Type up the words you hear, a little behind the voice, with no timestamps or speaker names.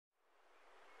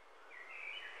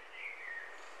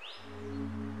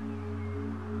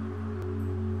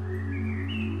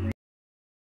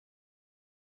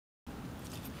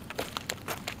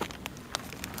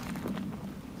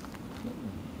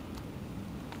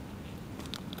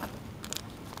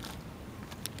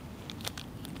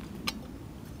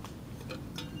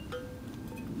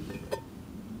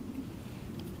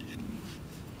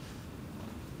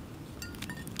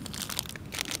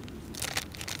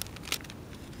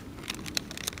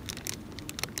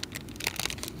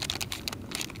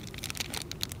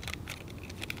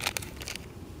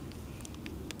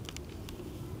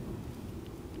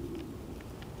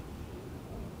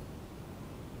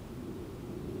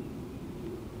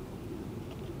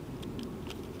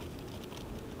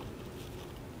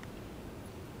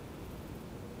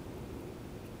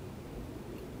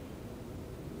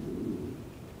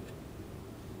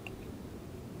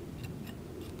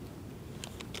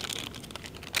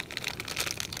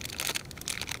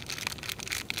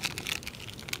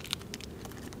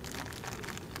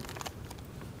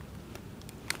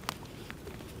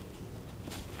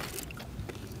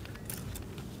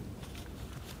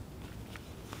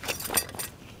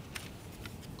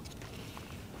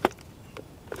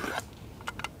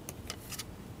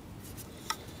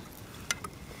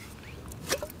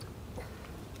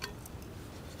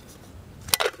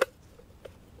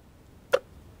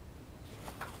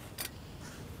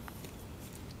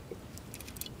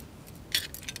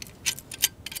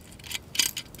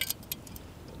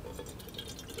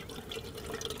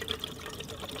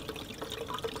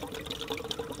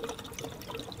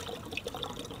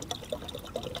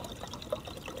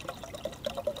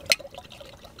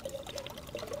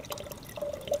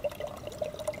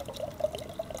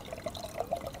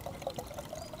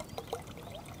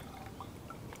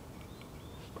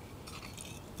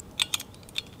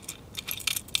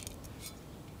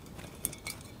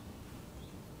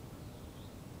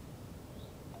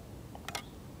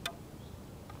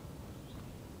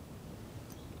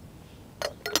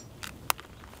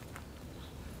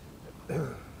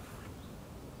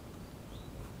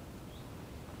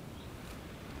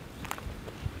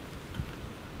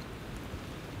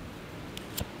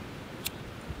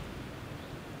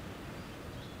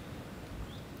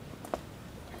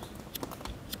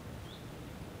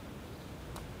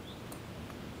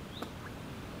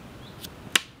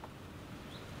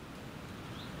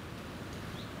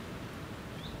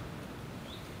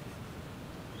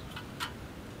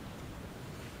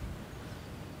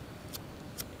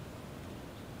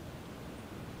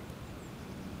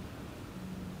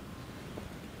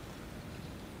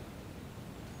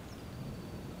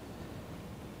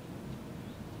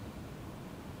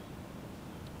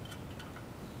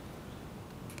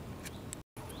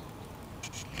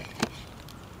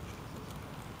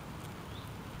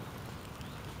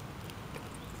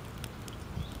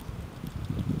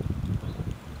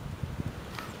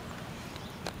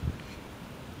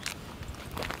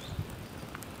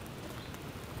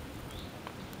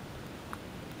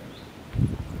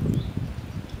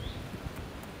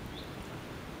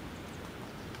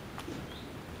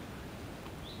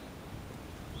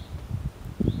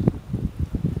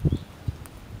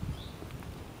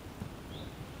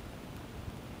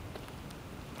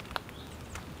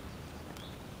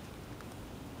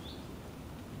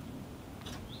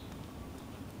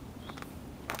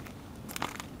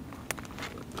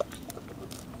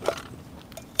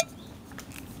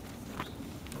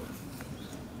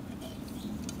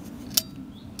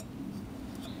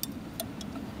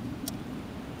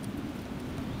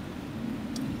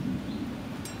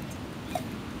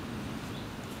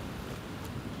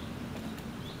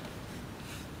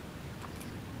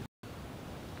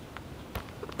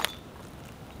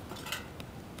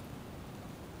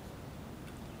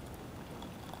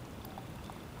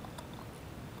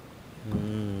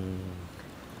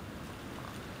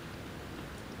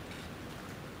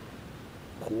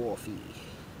coffee.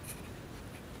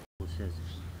 It says.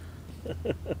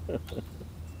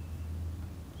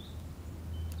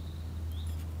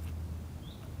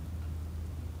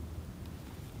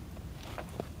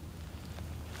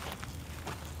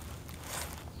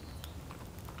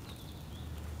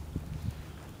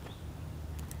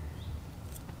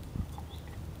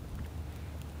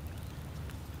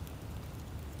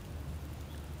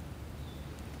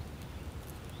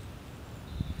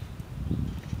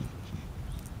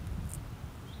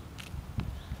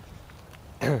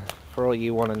 For all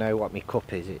you want to know what my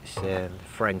cup is, it's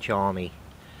French Army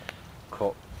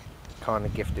cup. Kind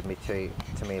of gifted me to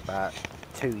me about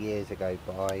 2 years ago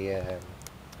by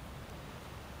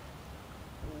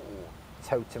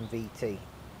Totem VT.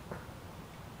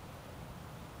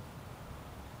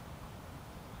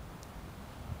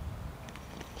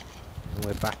 And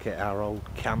we're back at our old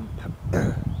camp.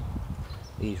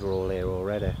 These were all here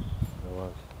already.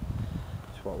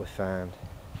 That's what we found.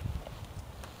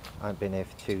 I've been here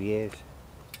for 2 years.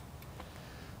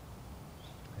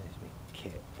 There's my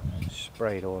kit.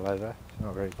 Sprayed all over. It's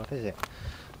not very good, is it?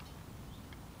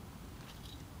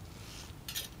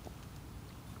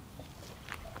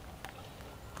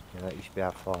 Yeah, that used to be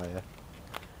our fire.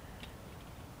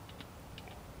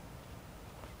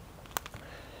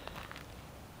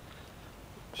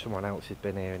 Someone else has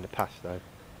been here in the past though.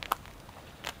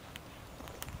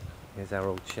 Here's our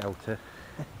old shelter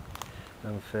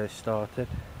when we first started.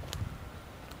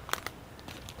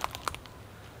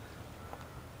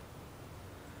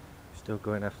 Still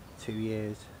going after 2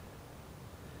 years.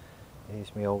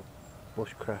 Here's my old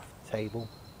bushcraft table.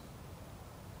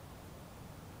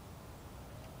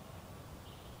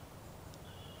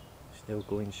 Still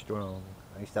going strong.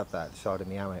 I used to have that at the side of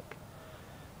my hammock.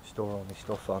 Store all my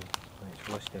stuff on. It's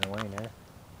rusting away now.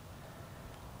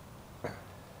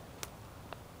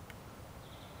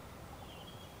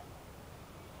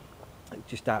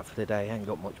 Just out for the day. I ain't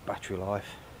got much battery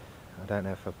life. I don't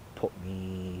know if I put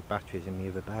me batteries in my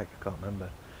other bag. I can't remember.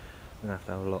 I'm gonna have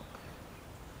to have a look.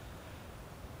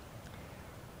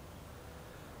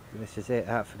 And this is it.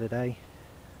 Out for the day.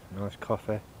 Nice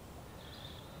coffee.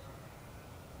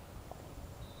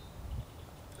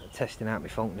 Testing out my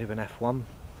Funk Niven F1.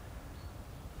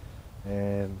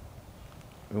 Been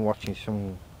watching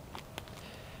some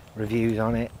reviews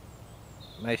on it.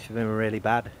 Most of them are really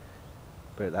bad,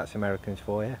 but that's Americans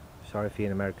for you. Sorry if you're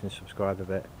an American subscriber,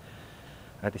 but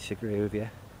I disagree with you.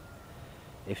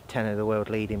 If 10 of the world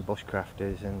leading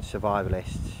bushcrafters and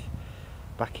survivalists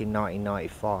back in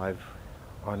 1995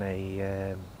 on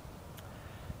a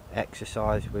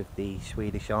exercise with the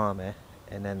Swedish Army,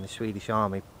 and then the Swedish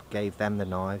Army gave them the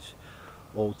knives,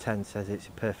 all 10 says it's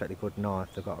a perfectly good knife.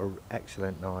 They've got an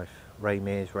excellent knife. Ray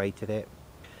Mears rated it.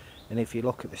 And if you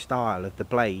look at the style of the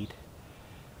blade,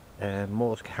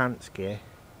 Bushcraft,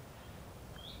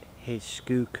 his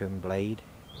Skookum blade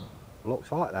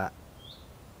looks like that,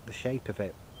 the shape of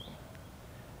it.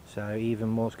 So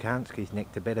even Bushcraft's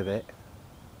nicked a bit of it.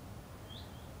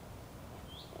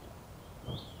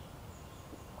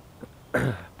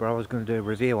 But I was going to do a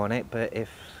review on it, but if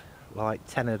like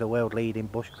 10 of the world leading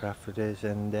bushcrafters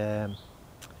and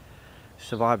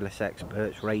survivalist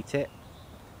experts rate it,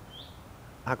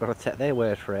 I've got to take their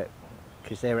word for it,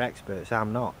 because they're experts,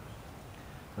 I'm not.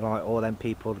 Like all them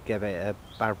people give it a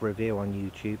bad review on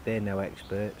YouTube, they're no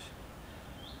experts.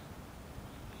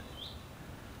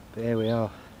 But here we are.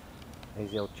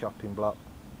 Here's the old chopping block.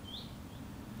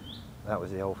 That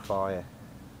was the old fire,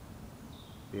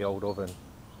 the old oven.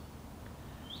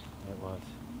 It was.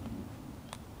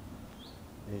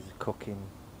 There's a cook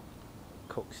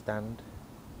stand.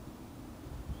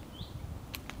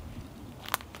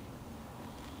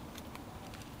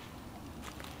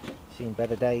 Seen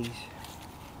better days.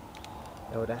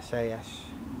 The old SAS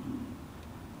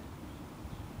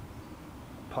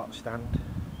pot stand.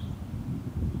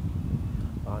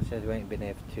 Like I said, we ain't been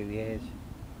here for 2 years.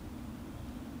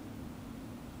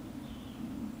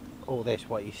 All this,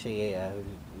 what you see here,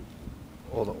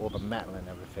 all the metal and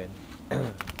everything,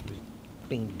 was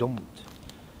being dumped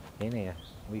in here.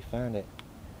 We found it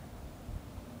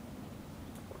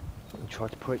and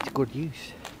tried to put it to good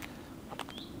use.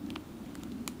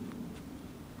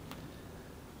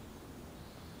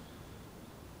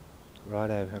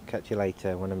 Righto, I'll catch you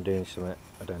later when I'm doing something.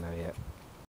 I don't know yet.